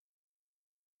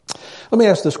Let me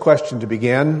ask this question to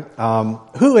begin.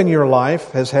 Who in your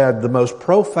life has had the most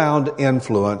profound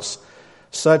influence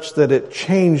such that it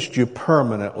changed you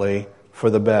permanently for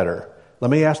the better? Let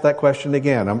me ask that question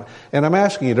again. I'm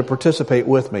asking you to participate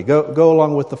with me. Go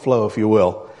along with the flow, if you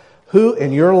will. Who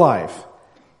in your life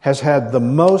has had the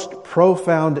most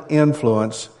profound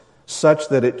influence such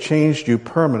that it changed you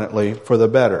permanently for the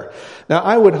better? Now,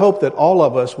 I would hope that all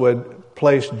of us would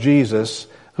place Jesus,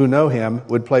 who know Him,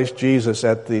 would place Jesus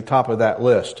at the top of that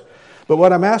list. But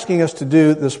what I'm asking us to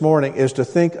do this morning is to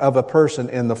think of a person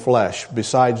in the flesh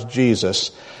besides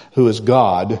Jesus, who is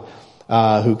God,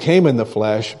 who came in the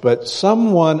flesh, but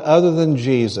someone other than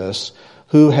Jesus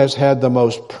who has had the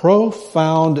most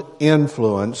profound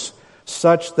influence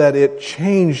such that it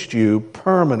changed you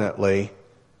permanently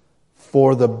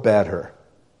for the better.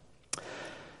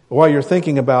 While you're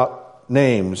thinking about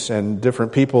names and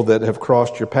different people that have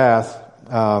crossed your path,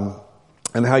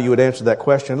 and how you would answer that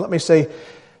question, let me say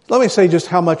just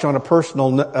how much on a personal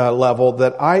level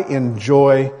that I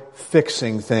enjoy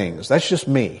fixing things. That's just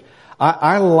me.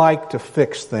 I like to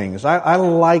fix things. I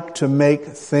like to make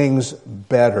things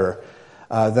better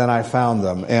than I found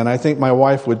them. And I think my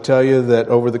wife would tell you that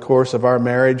over the course of our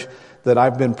marriage that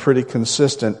I've been pretty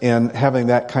consistent in having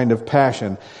that kind of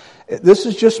passion. This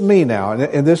is just me now,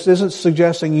 and this isn't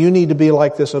suggesting you need to be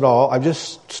like this at all. I'm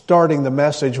just starting the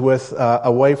message with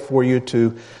a way for you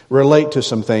to relate to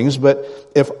some things. But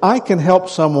if I can help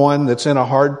someone that's in a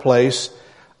hard place,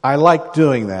 I like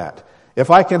doing that.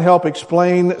 If I can help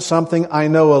explain something I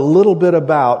know a little bit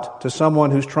about to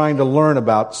someone who's trying to learn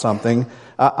about something,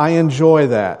 I enjoy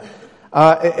that.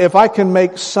 If I can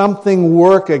make something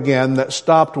work again that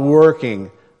stopped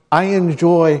working, I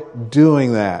enjoy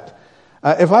doing that.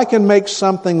 If I can make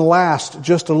something last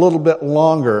just a little bit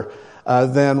longer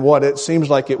than what it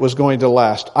seems like it was going to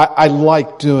last, I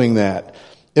like doing that.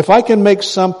 If I can make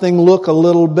something look a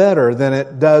little better than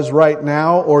it does right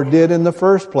now or did in the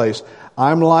first place,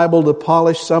 I'm liable to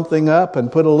polish something up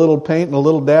and put a little paint and a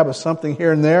little dab of something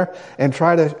here and there and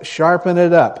try to sharpen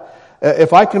it up.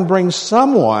 If I can bring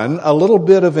someone a little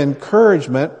bit of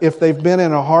encouragement if they've been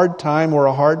in a hard time or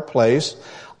a hard place,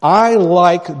 I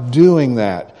like doing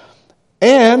that.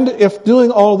 And if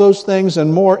doing all those things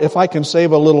and more, if I can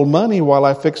save a little money while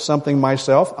I fix something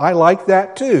myself, I like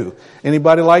that too.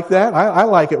 Anybody like that? I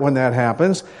like it when that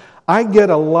happens. I get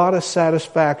a lot of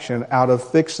satisfaction out of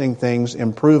fixing things,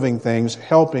 improving things,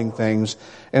 helping things.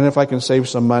 And if I can save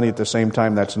some money at the same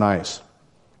time, that's nice.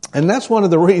 And that's one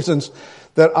of the reasons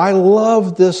that I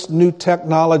love this new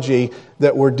technology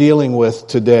that we're dealing with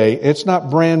today. It's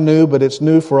not brand new, but it's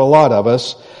new for a lot of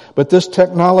us. But this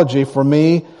technology for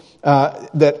me,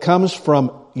 that comes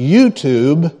from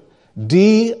YouTube,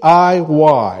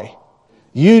 DIY.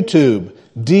 YouTube,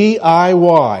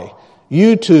 DIY.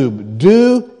 YouTube,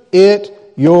 do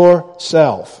it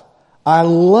yourself. I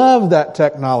love that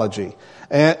technology.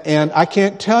 And I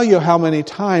can't tell you how many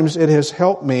times it has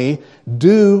helped me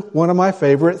do one of my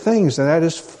favorite things, and that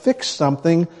is fix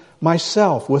something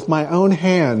myself with my own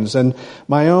hands and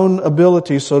my own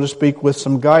ability, so to speak, with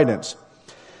some guidance.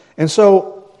 And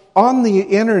so, on the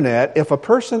internet, if a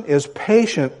person is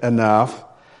patient enough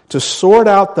to sort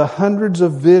out the hundreds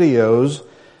of videos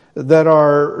that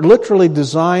are literally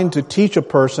designed to teach a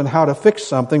person how to fix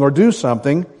something or do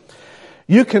something,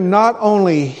 you can not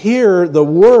only hear the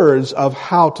words of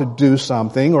how to do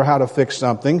something or how to fix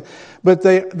something, but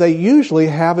they usually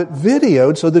have it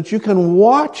videoed so that you can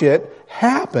watch it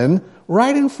happen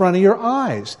right in front of your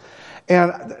eyes.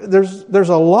 And there's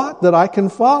a lot that I can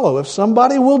follow if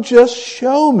somebody will just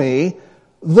show me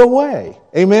the way.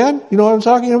 Amen? You know what I'm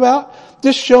talking about?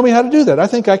 Just show me how to do that. I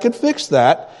think I could fix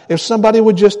that if somebody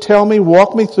would just tell me,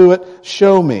 walk me through it,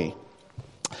 show me.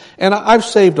 And I've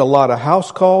saved a lot of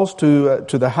house calls to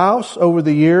the house over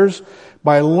the years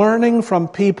by learning from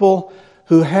people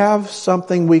who have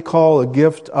something we call a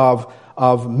gift of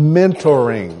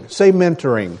mentoring. Say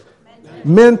mentoring.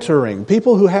 Mentoring.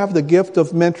 People who have the gift of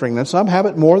mentoring. And some have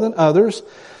it more than others.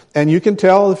 And you can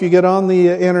tell if you get on the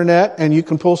internet and you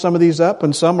can pull some of these up,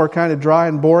 and some are kind of dry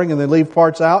and boring and they leave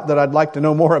parts out that I'd like to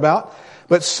know more about.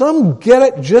 But some get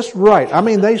it just right. I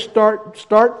mean, they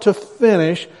start to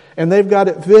finish, and they've got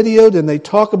it videoed, and they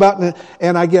talk about it,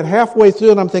 and I get halfway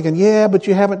through and I'm thinking, yeah, but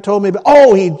you haven't told me about,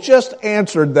 oh, he just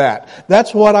answered that.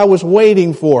 That's what I was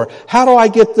waiting for. How do I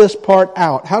get this part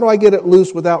out? How do I get it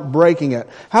loose without breaking it?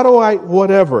 How do I,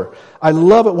 whatever. I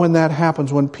love it when that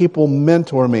happens, when people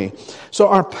mentor me. So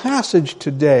our passage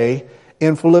today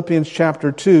in Philippians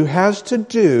chapter 2 has to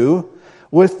do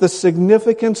with the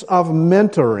significance of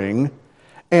mentoring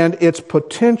and its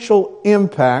potential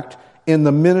impact in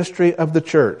the ministry of the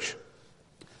church.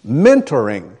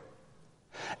 Mentoring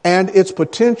and its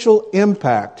potential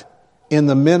impact in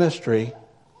the ministry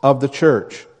of the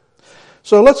church.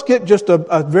 So let's get just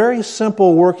a very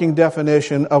simple working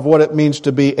definition of what it means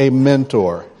to be a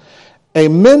mentor. A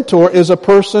mentor is a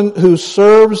person who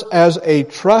serves as a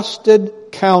trusted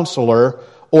counselor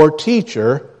or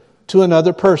teacher to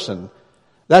another person.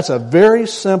 That's a very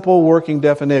simple working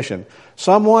definition.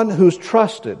 Someone who's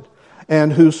trusted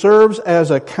and who serves as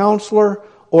a counselor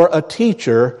or a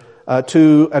teacher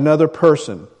to another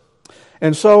person.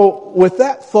 And so with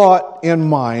that thought in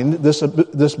mind,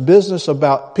 this business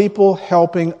about people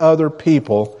helping other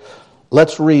people,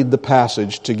 let's read the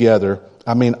passage together.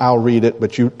 I mean, I'll read it,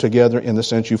 but you together in the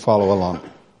sense you follow along.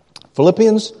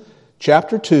 Philippians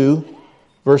chapter 2,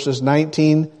 verses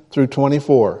 19 through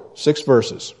 24. 6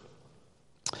 verses.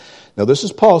 Now this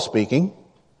is Paul speaking.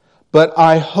 But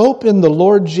I hope in the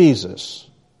Lord Jesus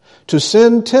to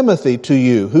send Timothy to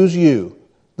you. Who's you?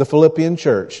 The Philippian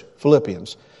church.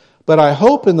 Philippians. But I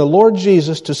hope in the Lord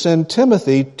Jesus to send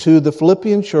Timothy to the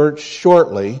Philippian church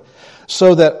shortly,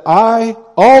 so that I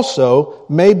also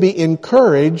may be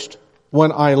encouraged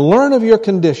when I learn of your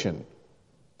condition.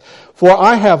 For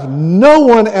I have no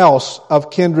one else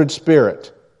of kindred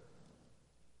spirit.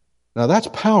 Now that's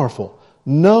powerful.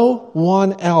 No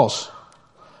one else.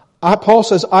 Paul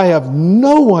says, I have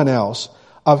no one else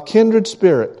of kindred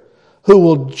spirit who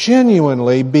will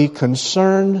genuinely be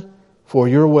concerned for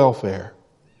your welfare.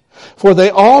 For they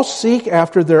all seek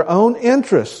after their own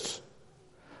interests,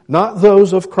 not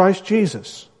those of Christ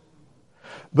Jesus.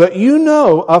 But you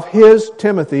know of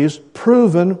Timothy's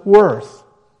proven worth,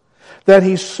 that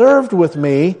he served with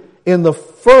me in the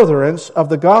furtherance of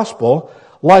the gospel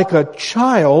like a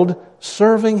child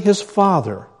serving his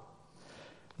father.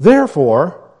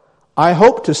 Therefore, I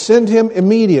hope to send him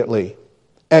immediately,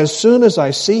 as soon as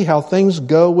I see how things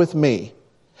go with me.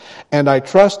 And I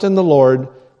trust in the Lord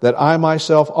that I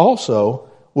myself also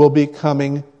will be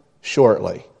coming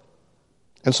shortly.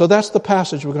 And so that's the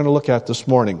passage we're going to look at this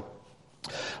morning.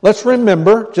 Let's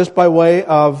remember, just by way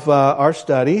of our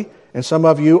study, and some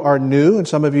of you are new, and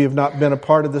some of you have not been a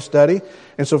part of the study.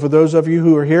 And so for those of you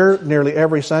who are here nearly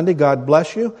every Sunday, God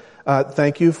bless you.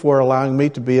 Thank you for allowing me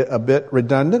to be a bit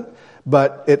redundant,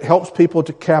 but it helps people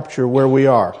to capture where we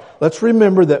are. Let's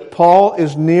remember that Paul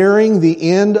is nearing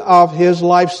the end of his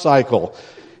life cycle.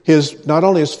 Not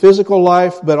only his physical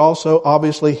life, but also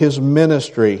obviously his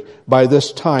ministry by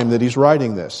this time that he's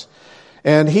writing this.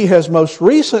 And he has most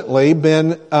recently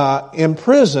been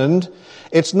imprisoned.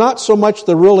 It's not so much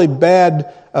the really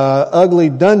bad, ugly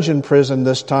dungeon prison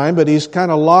this time, but he's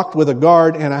kind of locked with a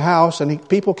guard in a house, and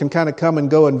people can kind of come and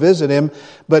go and visit him,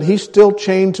 but he's still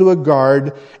chained to a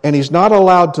guard, and he's not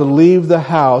allowed to leave the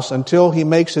house until he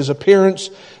makes his appearance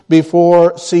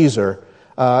before Caesar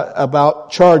about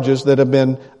charges that have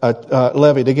been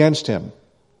levied against him.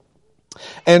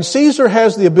 And Caesar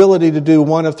has the ability to do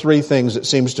one of three things, it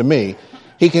seems to me.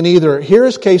 He can either hear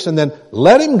his case and then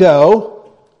let him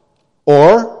go,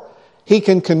 or he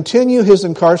can continue his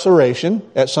incarceration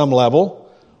at some level,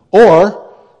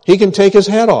 or he can take his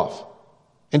head off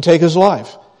and take his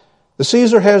life. The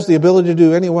Caesar has the ability to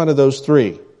do any one of those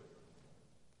three.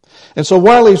 And so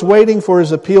while he's waiting for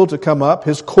his appeal to come up,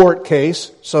 his court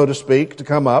case, so to speak, to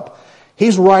come up,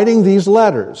 he's writing these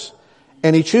letters.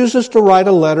 And he chooses to write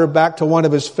a letter back to one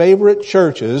of his favorite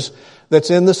churches that's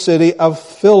in the city of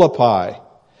Philippi.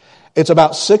 It's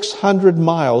about 600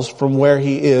 miles from where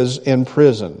he is in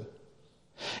prison.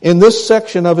 In this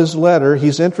section of his letter,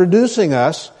 he's introducing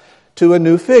us to a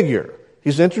new figure.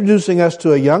 He's introducing us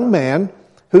to a young man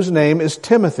whose name is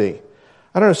Timothy.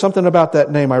 I don't know, something about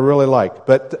that name I really like,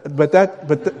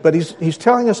 but he's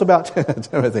telling us about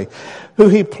Timothy, who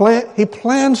he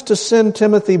plans to send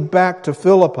Timothy back to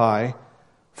Philippi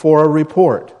for a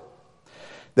report.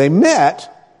 They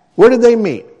met. Where did they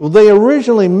meet? Well, they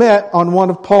originally met on one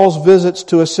of Paul's visits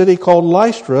to a city called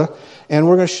Lystra, and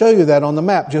we're going to show you that on the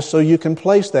map just so you can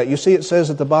place that. You see it says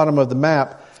at the bottom of the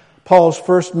map, Paul's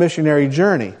first missionary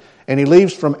journey. And he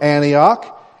leaves from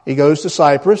Antioch, he goes to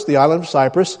Cyprus, the island of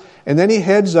Cyprus, and then he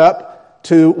heads up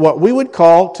to what we would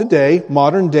call today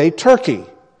modern-day Turkey.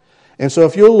 And so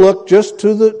if you'll look just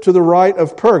to the right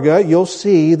of Perga, you'll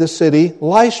see the city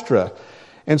Lystra.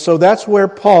 And so that's where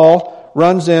Paul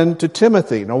runs into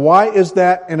Timothy. Now, why is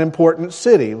that an important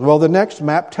city? Well, the next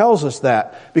map tells us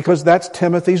that, because that's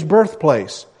Timothy's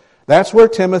birthplace. That's where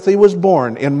Timothy was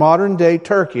born, in modern-day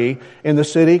Turkey, in the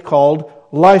city called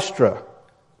Lystra.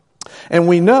 And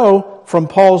we know from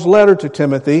Paul's letter to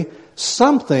Timothy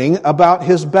something about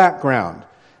his background.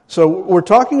 So we're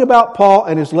talking about Paul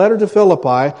and his letter to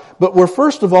Philippi, but we're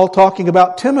first of all talking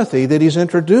about Timothy that he's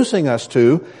introducing us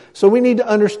to. So we need to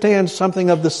understand something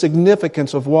of the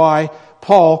significance of why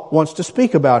Paul wants to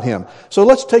speak about him. So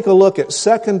let's take a look at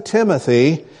 2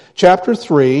 Timothy chapter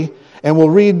 3, and we'll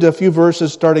read a few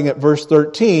verses starting at verse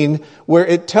 13, where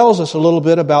it tells us a little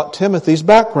bit about Timothy's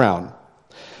background.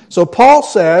 So Paul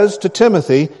says to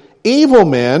Timothy, "Evil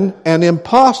men and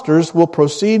impostors will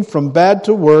proceed from bad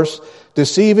to worse,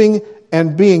 deceiving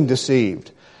and being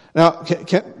deceived." Now,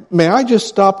 may I just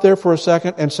stop there for a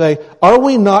second and say, are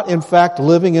we not in fact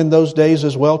living in those days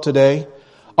as well today?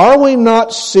 Are we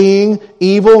not seeing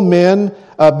evil men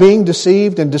being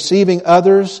deceived and deceiving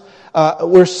others?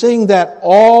 We're seeing that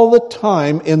all the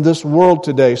time in this world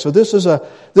today. So this is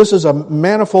a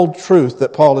manifold truth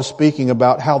that Paul is speaking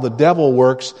about, how the devil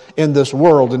works in this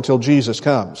world until Jesus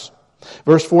comes.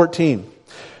 Verse 14.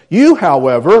 "You,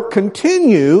 however,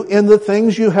 continue in the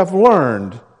things you have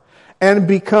learned and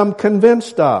become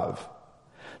convinced of,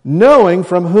 knowing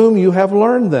from whom you have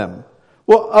learned them."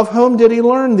 Well, of whom did he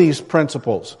learn these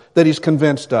principles that he's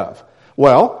convinced of?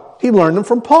 Well, he learned them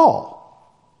from Paul.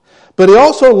 But he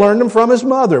also learned them from his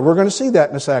mother. We're going to see that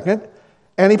in a second.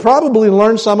 And he probably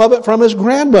learned some of it from his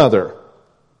grandmother.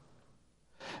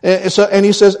 And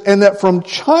he says, and that from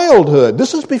childhood,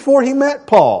 this is before he met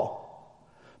Paul.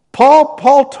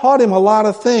 Paul taught him a lot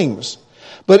of things.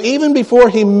 But even before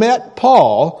he met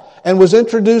Paul and was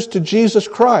introduced to Jesus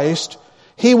Christ,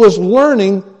 he was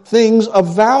learning things of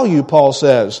value, Paul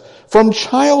says. "From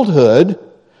childhood,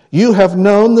 you have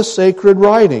known the sacred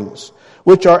writings,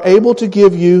 which are able to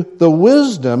give you the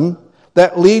wisdom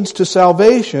that leads to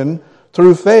salvation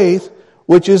through faith,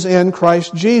 which is in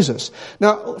Christ Jesus."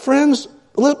 Now, friends,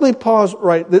 let me pause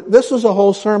right. This is a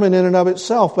whole sermon in and of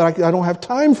itself, but I don't have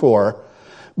time for.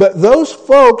 But those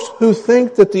folks who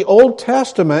think that the Old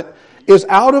Testament is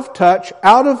out of touch,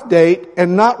 out of date,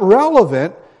 and not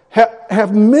relevant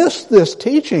have missed this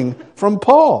teaching from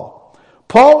Paul.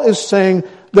 Paul is saying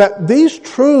that these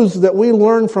truths that we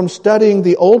learn from studying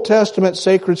the Old Testament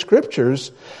sacred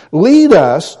scriptures lead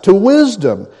us to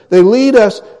wisdom. They lead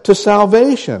us to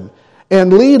salvation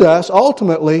and lead us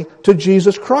ultimately to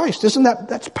Jesus Christ.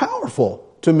 That's powerful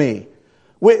to me.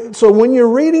 So when you're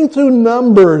reading through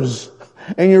Numbers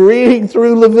and you're reading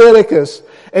through Leviticus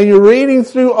and you're reading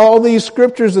through all these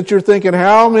scriptures that you're thinking,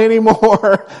 how many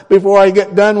more before I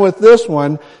get done with this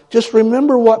one? Just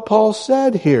remember what Paul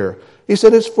said here. He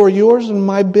said, it's for yours and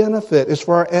my benefit. It's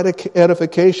for our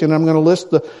edification. I'm going to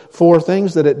list the 4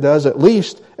 things that it does at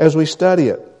least as we study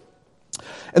it.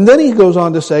 And then he goes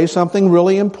on to say something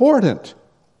really important.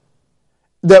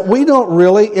 That we don't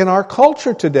really, in our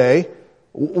culture today,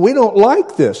 we don't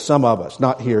like this, some of us.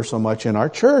 Not here so much in our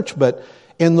church, but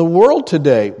in the world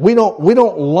today. We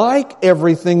don't like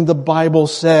everything the Bible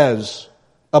says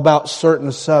about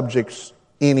certain subjects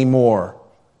anymore,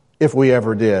 if we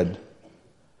ever did.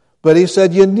 But he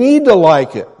said you need to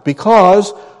like it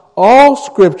because all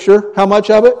Scripture, how much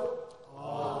of it?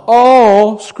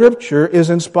 All Scripture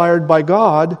is inspired by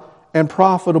God and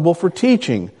profitable for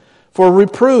teaching, for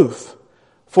reproof,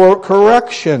 for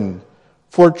correction,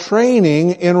 for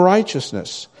training in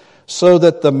righteousness, so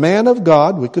that the man of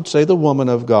God, we could say the woman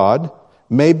of God,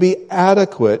 may be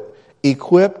adequate,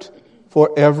 equipped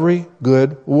for every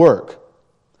good work.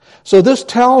 So this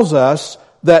tells us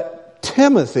that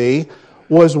Timothy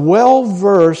was well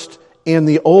versed in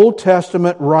the Old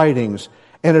Testament writings.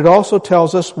 And it also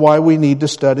tells us why we need to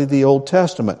study the Old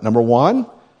Testament. Number 1,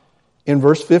 in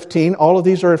verse 15, all of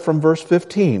these are from verse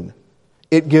 15.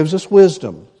 It gives us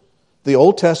wisdom. The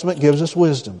Old Testament gives us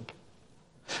wisdom.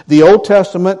 The Old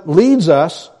Testament leads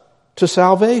us to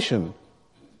salvation.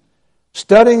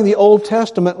 Studying the Old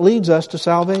Testament leads us to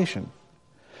salvation.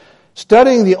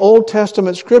 Studying the Old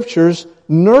Testament scriptures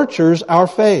nurtures our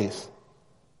faith.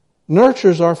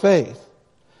 Nurtures our faith.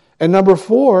 And number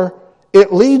 4,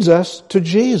 it leads us to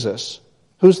Jesus,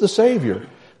 who's the Savior.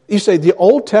 You say, the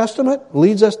Old Testament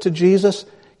leads us to Jesus?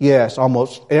 Yes,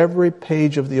 almost every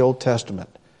page of the Old Testament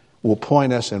will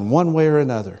point us in one way or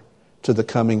another to the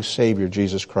coming Savior,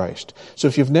 Jesus Christ. So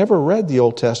if you've never read the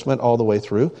Old Testament all the way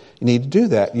through, you need to do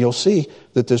that, and you'll see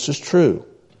that this is true.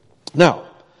 Now,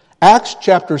 Acts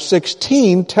chapter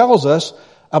 16 tells us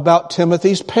about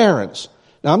Timothy's parents.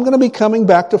 Now, I'm going to be coming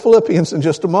back to Philippians in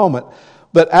just a moment,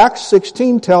 but Acts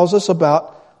 16 tells us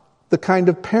about the kind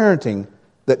of parenting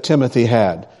that Timothy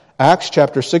had. Acts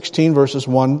chapter 16, verses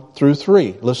 1 through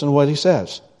 3. Listen to what he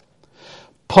says.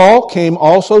 Paul came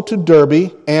also to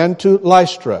Derbe and to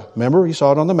Lystra. Remember, he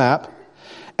saw it on the map.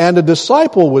 And a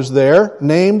disciple was there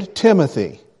named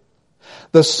Timothy,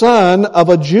 the son of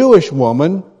a Jewish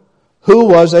woman, who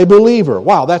was a believer.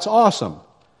 Wow, that's awesome.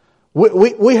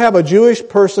 We have a Jewish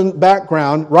person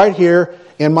background right here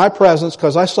in my presence,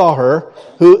 because I saw her,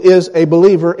 who is a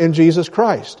believer in Jesus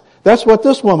Christ. That's what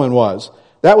this woman was.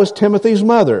 That was Timothy's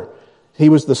mother. He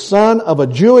was the son of a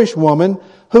Jewish woman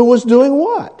who was doing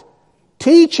what?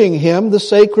 Teaching him the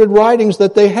sacred writings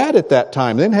that they had at that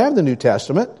time. They didn't have the New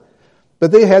Testament,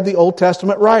 but they had the Old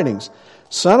Testament writings.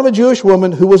 Son of a Jewish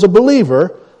woman who was a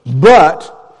believer,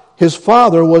 but his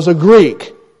father was a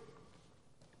Greek.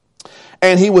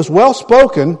 And he was well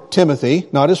spoken, Timothy,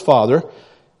 not his father.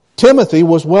 Timothy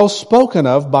was well spoken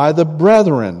of by the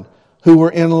brethren who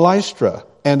were in Lystra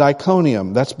and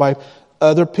Iconium. That's by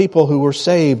other people who were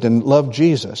saved and loved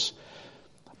Jesus.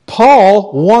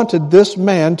 Paul wanted this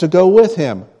man to go with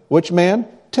him. Which man?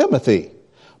 Timothy.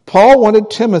 Paul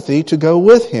wanted Timothy to go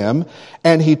with him,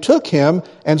 and he took him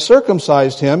and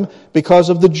circumcised him because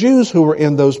of the Jews who were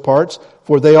in those parts,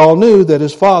 for they all knew that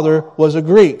his father was a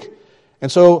Greek.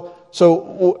 And so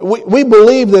we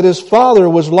believe that his father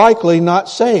was likely not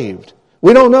saved.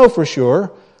 We don't know for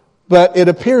sure, but it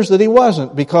appears that he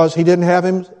wasn't, because he didn't have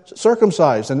him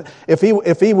circumcised. And if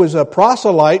he was a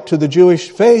proselyte to the Jewish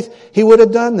faith, he would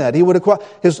have done that. He would have.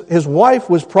 His wife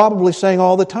was probably saying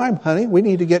all the time, "Honey, we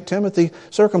need to get Timothy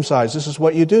circumcised. This is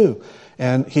what you do."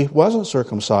 And he wasn't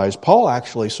circumcised. Paul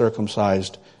actually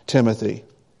circumcised Timothy.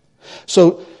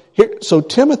 So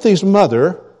Timothy's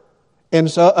mother. In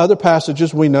other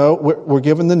passages we know, we're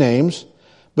given the names,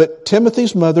 but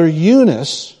Timothy's mother,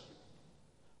 Eunice,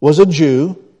 was a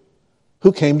Jew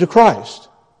who came to Christ.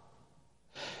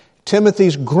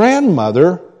 Timothy's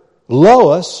grandmother,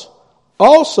 Lois,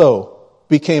 also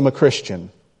became a Christian,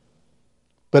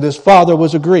 but his father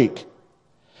was a Greek.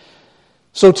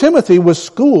 So Timothy was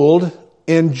schooled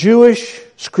in Jewish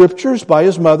scriptures by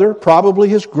his mother. Probably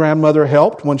his grandmother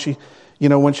helped when she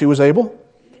was able.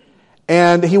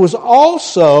 And he was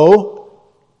also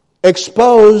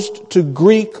exposed to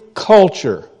Greek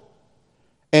culture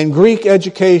and Greek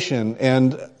education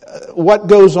and what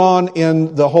goes on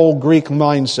in the whole Greek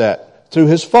mindset through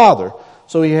his father.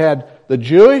 So he had the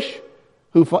Jewish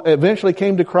who eventually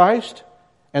came to Christ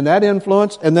and that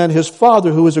influence, and then his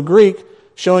father who was a Greek,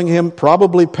 showing him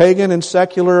probably pagan and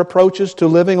secular approaches to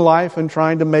living life and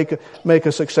trying to make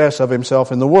a success of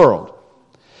himself in the world.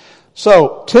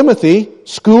 So, Timothy,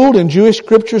 schooled in Jewish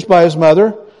scriptures by his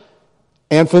mother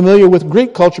and familiar with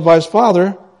Greek culture by his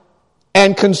father,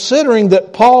 and considering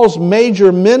that Paul's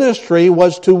major ministry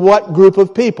was to what group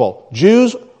of people?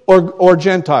 Jews or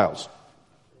Gentiles?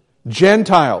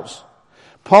 Gentiles.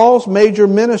 Paul's major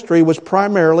ministry was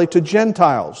primarily to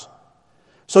Gentiles.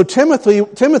 So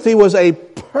Timothy was a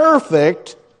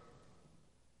perfect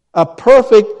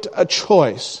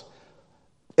choice.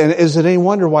 And is it any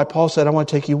wonder why Paul said, "I want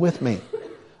to take you with me"?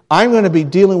 I'm going to be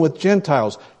dealing with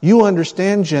Gentiles. You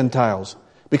understand Gentiles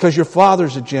because your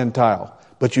father's a Gentile.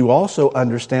 But you also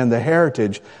understand the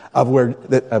heritage of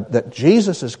that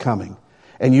Jesus is coming.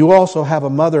 And you also have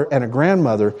a mother and a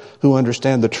grandmother who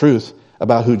understand the truth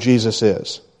about who Jesus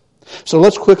is. So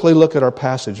let's quickly look at our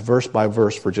passage verse by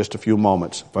verse for just a few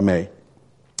moments, if I may.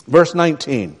 Verse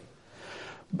 19.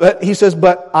 But he says,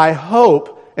 "But I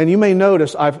hope," and you may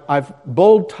notice I've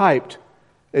bold typed.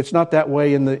 It's not that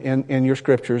way in your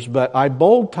scriptures, but I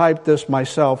bold typed this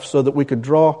myself so that we could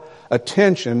draw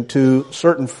attention to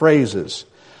certain phrases.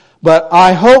 "But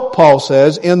I hope," Paul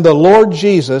says, "in the Lord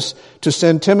Jesus to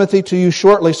send Timothy to you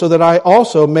shortly, so that I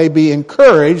also may be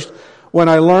encouraged when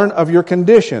I learn of your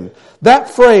condition."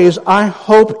 That phrase, "I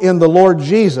hope in the Lord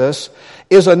Jesus,"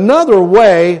 is another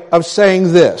way of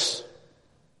saying this.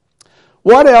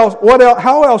 What else?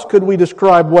 How else could we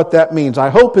describe what that means? I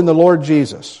hope in the Lord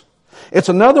Jesus. It's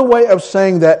another way of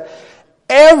saying that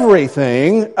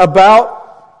everything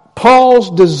about Paul's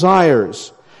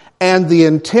desires and the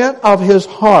intent of his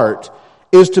heart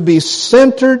is to be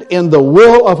centered in the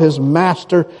will of his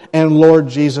Master and Lord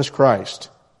Jesus Christ.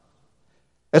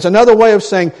 It's another way of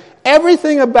saying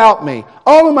everything about me,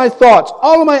 all of my thoughts,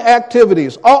 all of my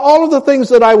activities, all of the things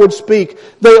that I would speak,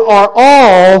 they are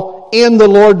all in the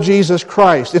Lord Jesus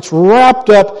Christ. It's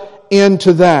wrapped up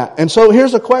into that. And so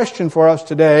here's a question for us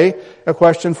today, a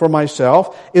question for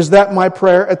myself. Is that my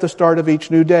prayer at the start of each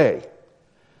new day?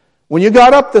 When you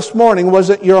got up this morning, was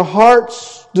it your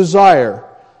heart's desire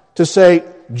to say,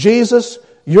 "Jesus,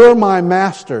 you're my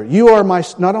Master. You are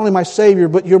not only my Savior,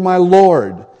 but you're my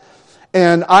Lord.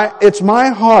 And it's my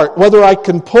heart, whether I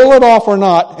can pull it off or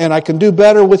not, and I can do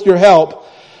better with your help,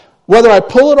 whether I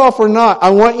pull it off or not,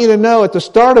 I want you to know at the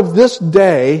start of this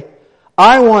day,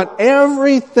 I want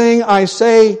everything I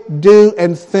say, do,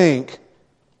 and think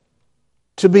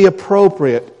to be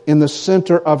appropriate in the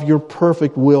center of your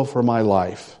perfect will for my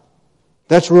life."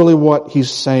 That's really what he's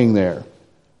saying there.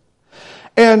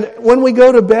 And when we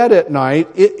go to bed at night,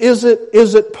 is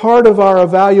it part of our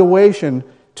evaluation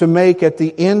to make at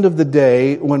the end of the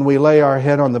day, when we lay our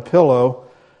head on the pillow,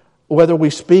 whether we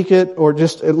speak it or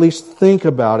just at least think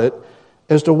about it,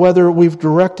 as to whether we've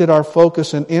directed our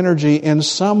focus and energy in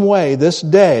some way this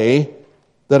day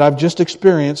that I've just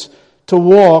experienced to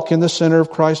walk in the center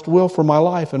of Christ's will for my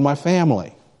life and my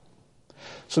family?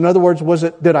 So in other words,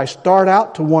 did I start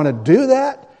out to want to do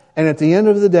that? And at the end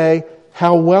of the day,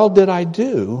 how well did I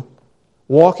do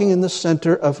walking in the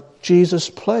center of Jesus'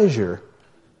 pleasure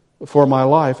for my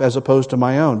life as opposed to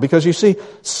my own? Because you see,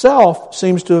 self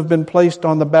seems to have been placed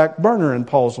on the back burner in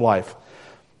Paul's life.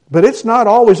 But it's not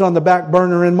always on the back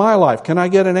burner in my life. Can I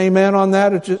get an amen on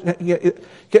that?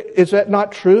 Is that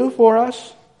not true for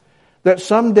us? That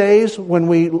some days when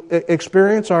we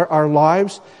experience our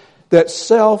lives, that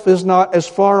self is not as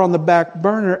far on the back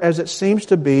burner as it seems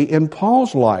to be in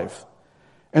Paul's life.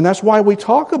 And that's why we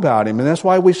talk about him, and that's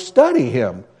why we study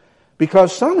him.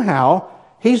 Because somehow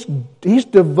he's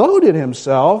devoted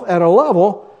himself at a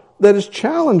level that is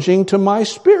challenging to my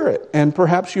spirit, and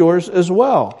perhaps yours as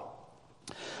well.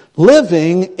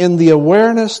 Living in the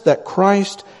awareness that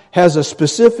Christ has a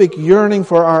specific yearning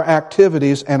for our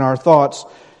activities and our thoughts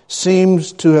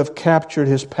seems to have captured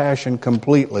his passion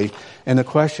completely. And the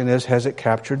question is, has it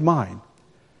captured mine?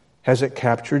 Has it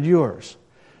captured yours?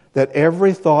 That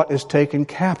every thought is taken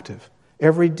captive.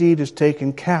 Every deed is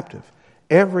taken captive.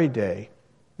 Every day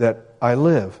that I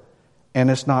live.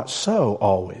 And it's not so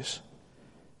always.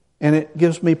 And it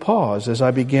gives me pause as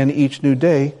I begin each new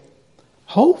day,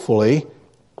 hopefully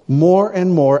more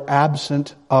and more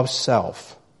absent of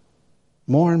self.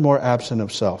 More and more absent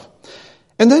of self.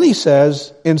 And then he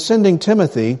says, in sending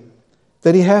Timothy,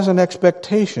 that he has an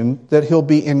expectation that he'll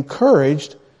be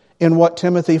encouraged in what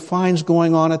Timothy finds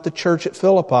going on at the church at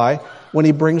Philippi when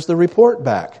he brings the report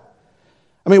back.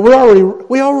 I mean,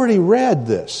 we already read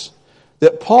this,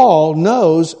 that Paul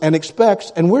knows and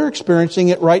expects, and we're experiencing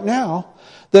it right now,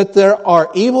 that there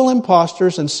are evil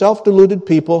imposters and self-deluded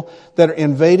people that are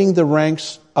invading the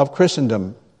ranks of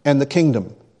Christendom and the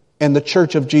kingdom and the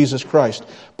church of Jesus Christ.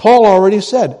 Paul already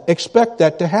said, expect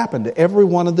that to happen to every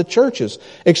one of the churches.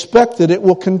 Expect that it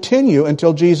will continue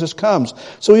until Jesus comes.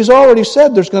 So he's already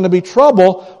said there's going to be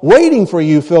trouble waiting for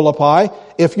you, Philippi,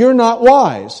 if you're not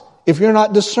wise, if you're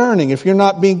not discerning, if you're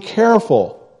not being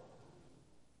careful.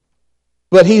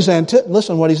 But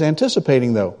listen what he's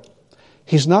anticipating though.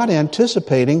 He's not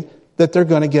anticipating that they're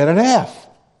going to get an F.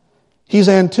 He's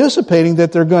anticipating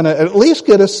that they're going to at least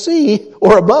get a C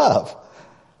or above.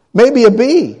 Maybe a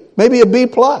B, maybe a B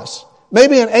plus,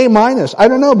 maybe an A minus. I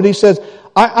don't know, but he says,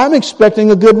 I'm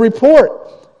expecting a good report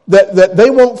that they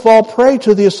won't fall prey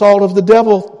to the assault of the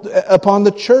devil upon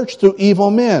the church through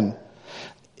evil men.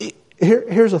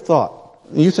 Here's a thought.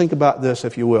 You think about this,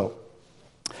 if you will.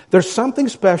 There's something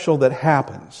special that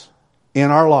happens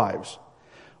in our lives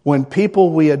when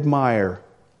people we admire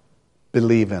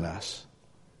believe in us.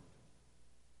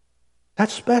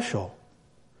 That's special.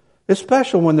 It's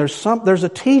special when there's a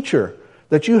teacher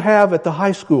that you have at the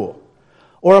high school,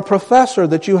 or a professor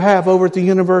that you have over at the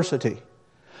university,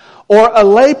 or a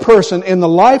layperson in the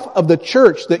life of the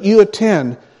church that you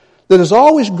attend that is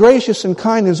always gracious and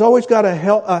kind, has always got a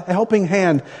helping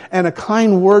hand and a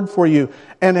kind word for you,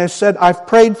 and has said, I've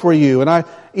prayed for you.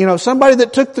 And somebody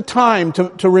that took the time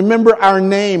to remember our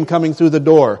name coming through the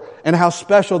door and how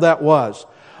special that was.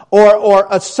 Or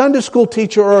a Sunday school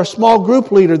teacher or a small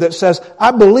group leader that says,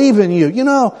 I believe in you.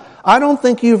 I don't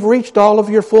think you've reached all of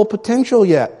your full potential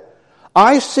yet.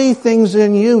 I see things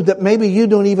in you that maybe you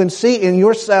don't even see in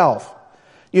yourself.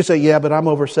 You say, yeah, but I'm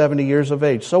over 70 years of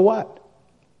age. So what?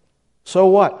 So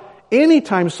what?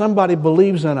 Anytime somebody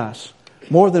believes in us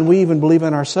more than we even believe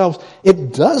in ourselves,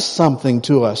 it does something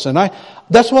to us. And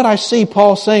that's what I see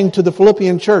Paul saying to the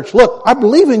Philippian church. Look, I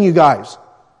believe in you guys.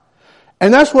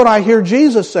 And that's what I hear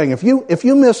Jesus saying. If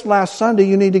you missed last Sunday,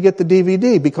 you need to get the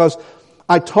DVD, because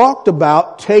I talked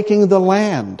about taking the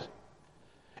land.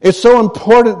 It's so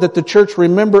important that the church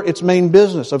remember its main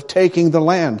business of taking the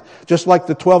land. Just like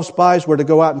the 12 spies were to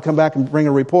go out and come back and bring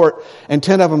a report, and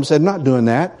 10 of them said, not doing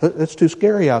that. That's too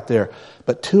scary out there.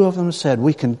 But 2 of them said,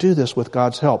 we can do this with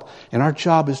God's help. And our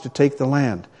job is to take the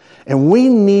land. And we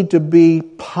need to be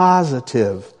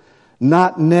positive,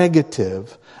 not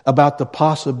negative, about the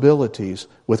possibilities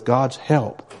with God's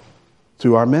help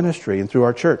through our ministry and through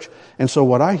our church. And so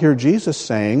what I hear Jesus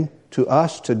saying to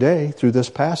us today through this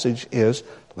passage is,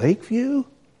 Lakeview,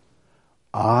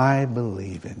 I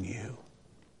believe in you.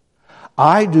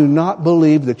 I do not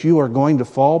believe that you are going to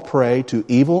fall prey to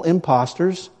evil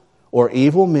imposters or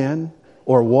evil men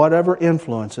or whatever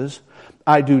influences.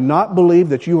 I do not believe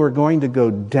that you are going to go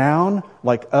down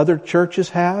like other churches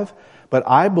have, but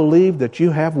I believe that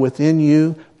you have within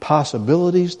you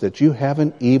possibilities that you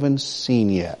haven't even seen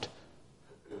yet.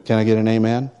 Can I get an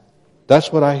amen?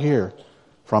 That's what I hear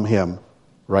from him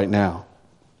right now.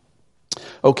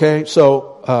 Okay,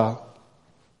 so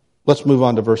let's move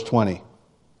on to verse 20.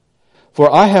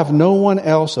 For I have no one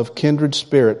else of kindred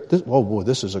spirit.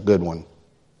 This is a good one.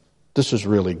 This is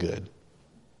really good.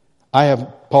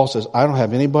 Paul says, I don't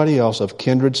have anybody else of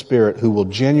kindred spirit who will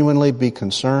genuinely be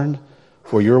concerned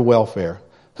for your welfare.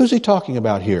 Who's he talking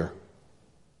about here?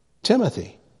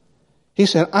 Timothy. He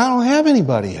said, I don't have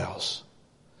anybody else.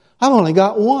 I've only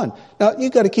got one. Now,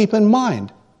 you've got to keep in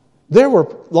mind, there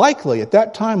were likely at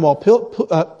that time while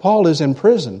Paul is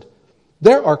imprisoned,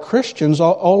 there are Christians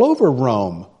all over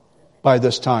Rome by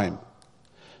this time.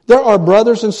 There are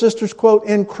brothers and sisters, quote,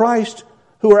 in Christ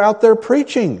who are out there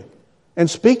preaching and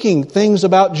speaking things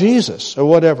about Jesus or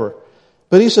whatever.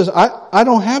 But he says, I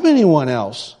don't have anyone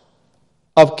else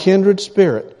of kindred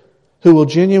spirit who will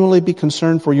genuinely be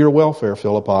concerned for your welfare,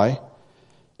 Philippi.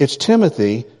 It's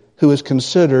Timothy who is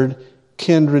considered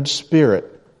kindred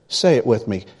spirit. Say it with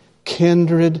me.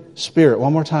 Kindred spirit.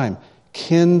 One more time.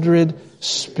 Kindred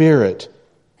spirit.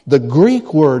 The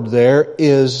Greek word there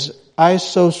is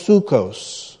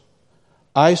isosukos.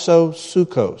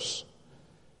 Isosukos.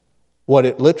 What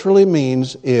it literally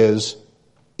means is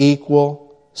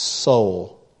equal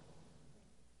soul.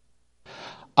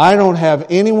 I don't have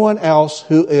anyone else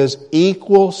who is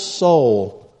equal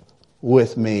soul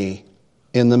with me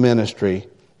in the ministry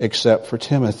except for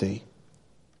Timothy.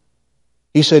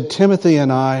 He said, Timothy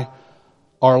and I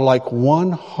are like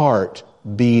one heart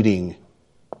beating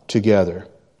together.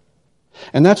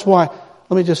 And that's why,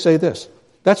 let me just say this,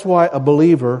 that's why a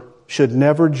believer should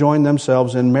never join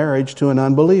themselves in marriage to an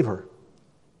unbeliever.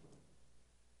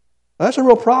 That's a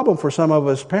real problem for some of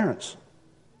us parents.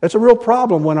 It's a real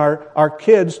problem when our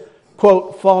kids,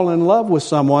 quote, fall in love with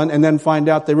someone and then find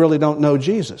out they really don't know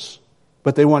Jesus,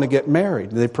 but they want to get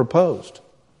married. They proposed.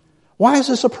 Why is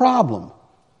this a problem?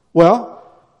 Well,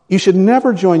 you should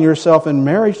never join yourself in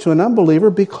marriage to an unbeliever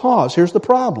because, here's the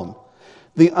problem,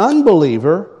 the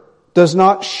unbeliever does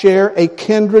not share a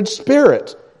kindred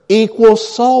spirit, equal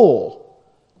soul,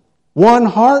 one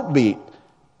heartbeat.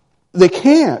 They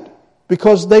can't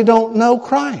because they don't know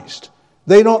Christ.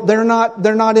 They're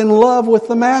not in love with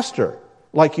the Master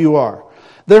like you are.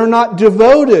 They're not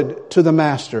devoted to the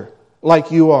Master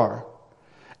like you are.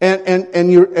 And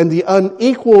the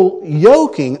unequal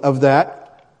yoking of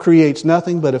that creates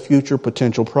nothing but a future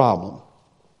potential problem.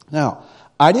 Now,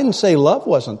 I didn't say love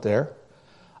wasn't there.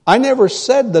 I never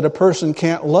said that a person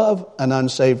can't love an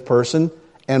unsaved person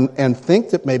and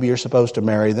think that maybe you're supposed to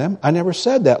marry them. I never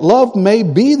said that. Love may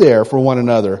be there for one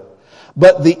another,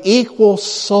 but the equal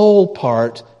soul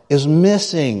part is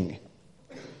missing.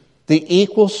 The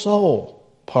equal soul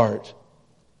part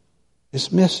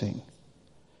is missing.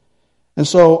 And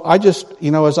so I just,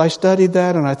 as I studied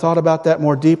that and I thought about that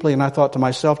more deeply, and I thought to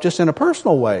myself, just in a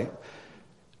personal way,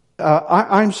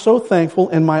 I'm so thankful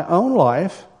in my own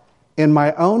life, in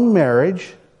my own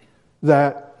marriage,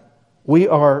 that we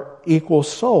are equal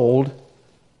souled,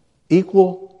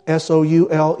 equal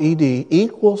S-O-U-L-E-D,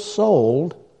 equal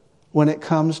souled when it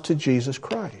comes to Jesus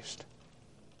Christ.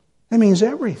 That means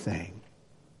everything.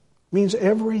 It means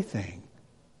everything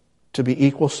to be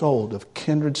equal souled, of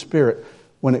kindred spirit,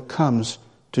 when it comes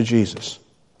to Jesus.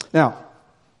 Now,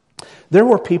 there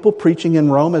were people preaching in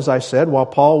Rome, as I said, while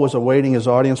Paul was awaiting his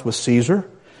audience with Caesar.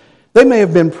 They may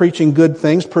have been preaching good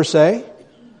things per se,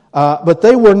 but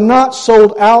they were not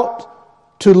sold out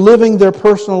to living their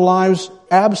personal lives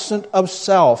absent of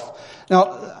self.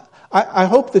 Now, I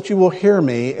hope that you will hear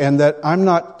me and that I'm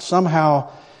not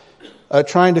somehow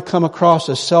trying to come across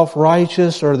as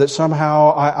self-righteous or that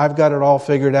somehow I've got it all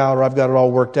figured out or I've got it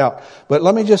all worked out. But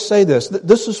let me just say this.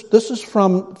 This is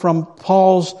from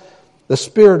the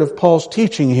spirit of Paul's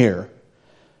teaching here.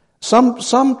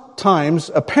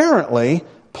 Sometimes, apparently,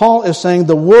 Paul is saying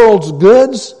the world's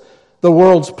goods, the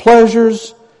world's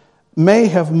pleasures may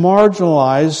have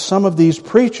marginalized some of these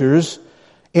preachers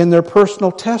in their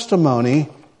personal testimony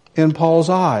in Paul's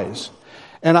eyes.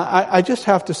 And I just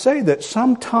have to say that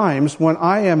sometimes when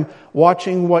I am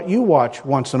watching what you watch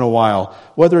once in a while,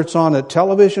 whether it's on a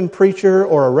television preacher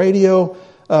or a radio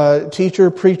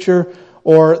teacher preacher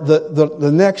or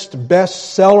the next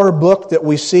bestseller book that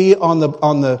we see on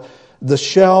the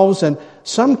shelves, and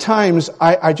sometimes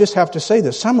I just have to say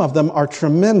this, some of them are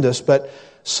tremendous, but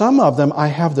some of them I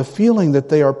have the feeling that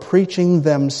they are preaching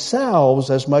themselves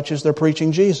as much as they're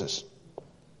preaching Jesus.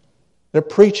 They're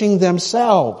preaching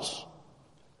themselves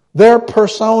their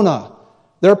persona,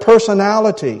 their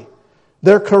personality,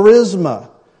 their charisma,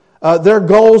 their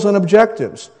goals and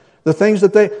objectives, the things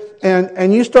that they,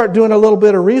 and you start doing a little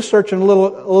bit of research and a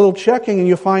little checking, and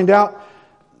you find out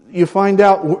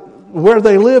where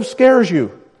they live scares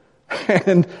you,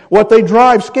 and what they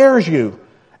drive scares you,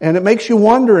 and it makes you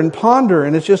wonder and ponder,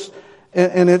 and it's just,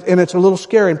 and it's a little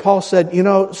scary. And Paul said,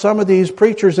 some of these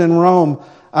preachers in Rome,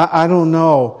 I don't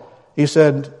know. He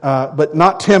said, but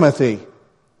not Timothy.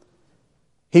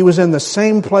 He was in the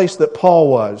same place that Paul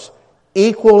was,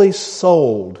 equally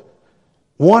sold,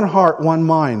 one heart, one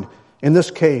mind, in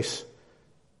this case,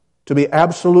 to be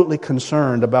absolutely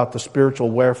concerned about the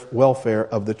spiritual welfare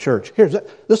of the church. Here's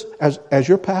this as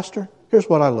your pastor, here's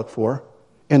what I look for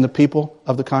in the people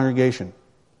of the congregation.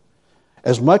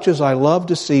 As much as I love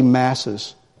to see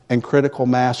masses and critical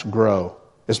mass grow,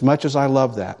 as much as I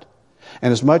love that,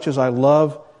 and as much as I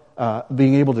love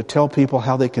being able to tell people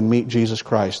how they can meet Jesus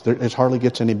Christ, it hardly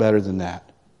gets any better than that.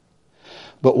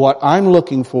 But what I'm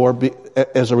looking for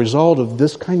as a result of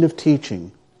this kind of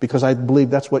teaching, because I believe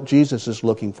that's what Jesus is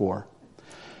looking for,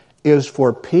 is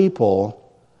for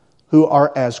people who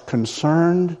are as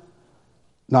concerned,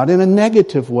 not in a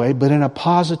negative way, but in a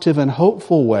positive and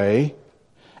hopeful way,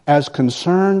 as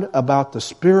concerned about the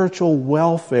spiritual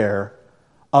welfare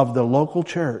of the local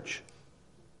church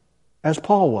as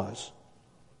Paul was,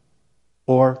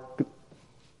 or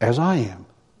as I am.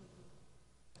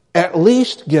 At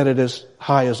least get it as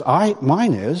high as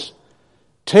mine is.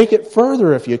 Take it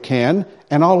further if you can,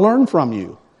 and I'll learn from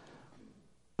you.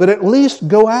 But at least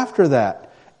go after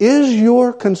that. Is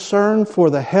your concern for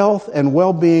the health and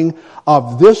well-being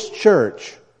of this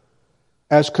church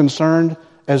as concerned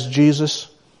as Jesus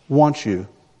wants you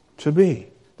to be?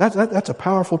 That's a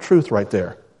powerful truth right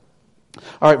there.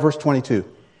 All right, verse 22.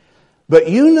 But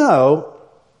you know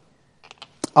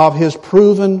of his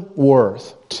proven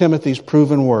worth, Timothy's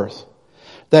proven worth,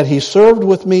 that he served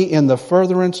with me in the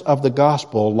furtherance of the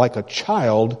gospel like a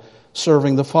child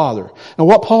serving the Father. And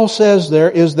what Paul says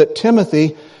there is that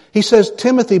Timothy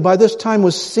by this time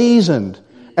was seasoned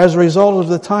as a result of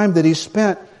the time that he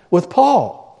spent with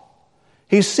Paul.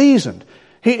 He's seasoned.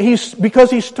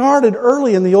 Because he started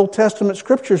early in the Old Testament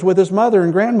scriptures with his mother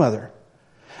and grandmother.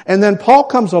 And then Paul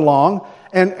comes along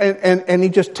and he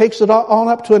just takes it on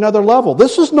up to another level.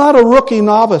 This is not a rookie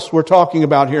novice we're talking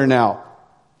about here now.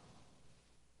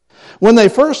 When they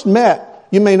first met,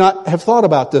 you may not have thought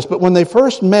about this, but when they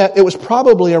first met, it was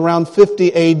probably around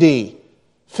 50 AD.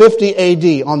 50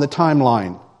 AD on the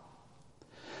timeline.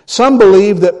 Some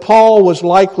believe that Paul was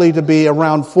likely to be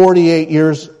around 48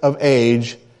 years of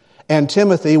age, and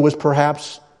Timothy was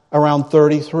perhaps around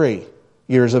 33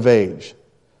 years of age.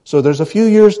 So there's a few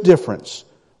years difference.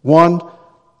 One,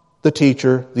 the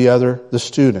teacher, the other, the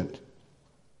student.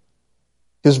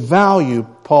 His value,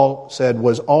 Paul said,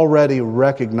 was already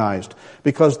recognized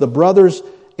because the brothers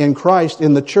in Christ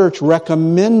in the church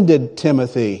recommended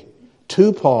Timothy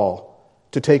to Paul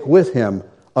to take with him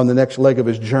on the next leg of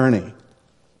his journey.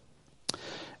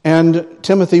 And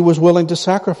Timothy was willing to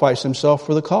sacrifice himself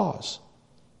for the cause.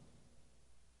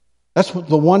 That's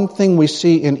the one thing we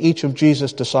see in each of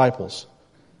Jesus' disciples,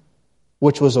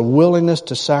 which was a willingness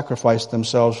to sacrifice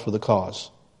themselves for the cause.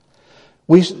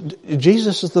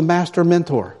 Jesus is the master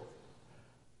mentor.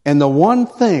 And the one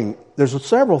thing, there's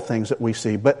several things that we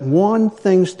see, but one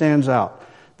thing stands out,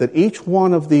 that each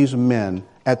one of these men,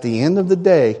 at the end of the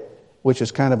day, which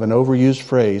is kind of an overused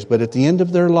phrase, but at the end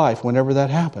of their life, whenever that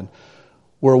happened,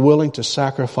 were willing to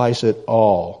sacrifice it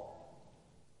all.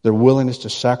 Their willingness to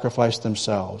sacrifice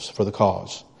themselves for the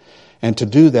cause. And to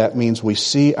do that means we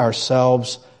see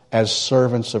ourselves as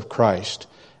servants of Christ.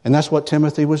 And that's what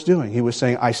Timothy was doing. He was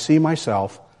saying, I see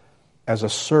myself as a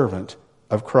servant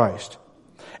of Christ.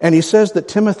 And he says that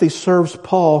Timothy serves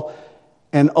Paul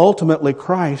and ultimately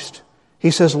Christ.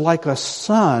 He says, like a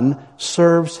son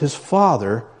serves his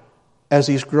father as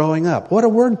he's growing up. What a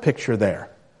word picture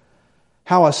there.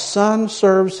 How a son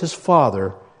serves his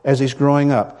father as he's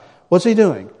growing up. What's he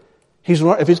doing?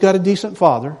 If he's got a decent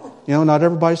father, not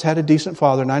everybody's had a decent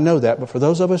father, and I know that, but for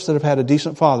those of us that have had a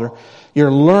decent father,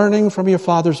 you're learning from your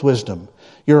father's wisdom.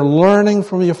 You're learning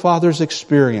from your father's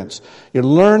experience. You're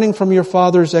learning from your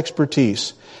father's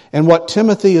expertise. And what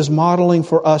Timothy is modeling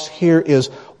for us here is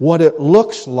what it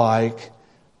looks like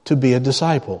to be a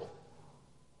disciple.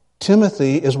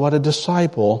 Timothy is what a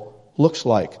disciple looks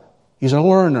like. He's a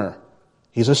learner.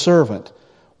 He's a servant.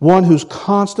 One who's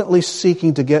constantly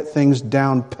seeking to get things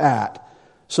down pat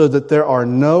so that there are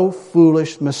no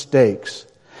foolish mistakes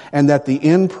and that the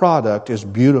end product is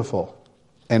beautiful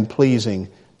and pleasing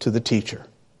to the teacher.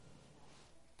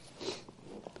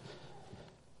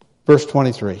 Verse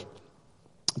 23.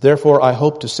 Therefore, I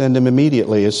hope to send him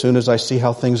immediately as soon as I see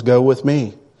how things go with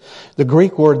me. The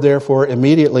Greek word, therefore,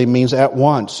 immediately means at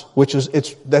once, which is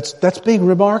that's being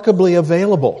remarkably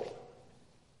available.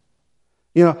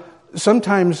 You know,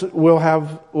 sometimes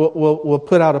we'll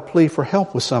put out a plea for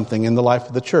help with something in the life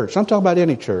of the church. I'm talking about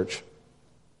any church.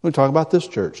 We're talking about this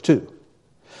church too.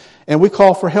 And we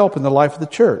call for help in the life of the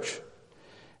church.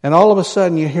 And all of a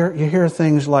sudden you hear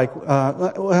things like, I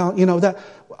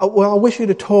wish you'd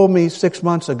have told me 6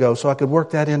 months ago so I could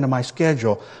work that into my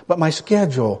schedule. But my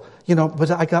schedule, but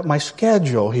I got my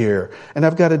schedule here. And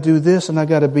I've got to do this and I've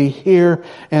got to be here.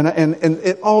 And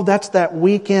that's that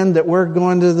weekend that we're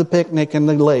going to the picnic in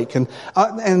the lake. And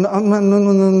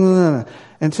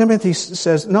Timothy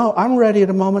says, no, I'm ready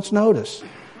at a moment's notice.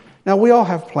 Now, we all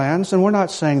have plans, and we're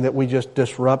not saying that we just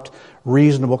disrupt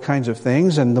reasonable kinds of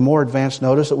things and the more advanced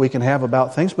notice that we can have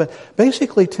about things. But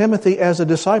basically, Timothy, as a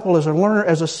disciple, as a learner,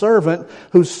 as a servant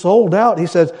who's sold out, he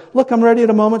says, look, I'm ready at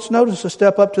a moment's notice to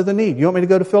step up to the need. You want me to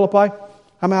go to Philippi?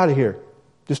 I'm out of here.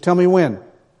 Just tell me when.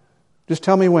 Just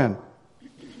tell me when.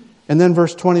 And then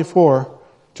verse 24,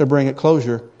 to bring it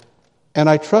closure, and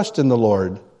I trust in the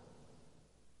Lord,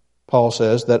 Paul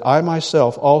says, that I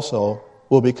myself also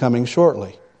will be coming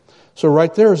shortly. So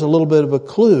right there is a little bit of a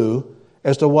clue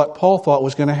as to what Paul thought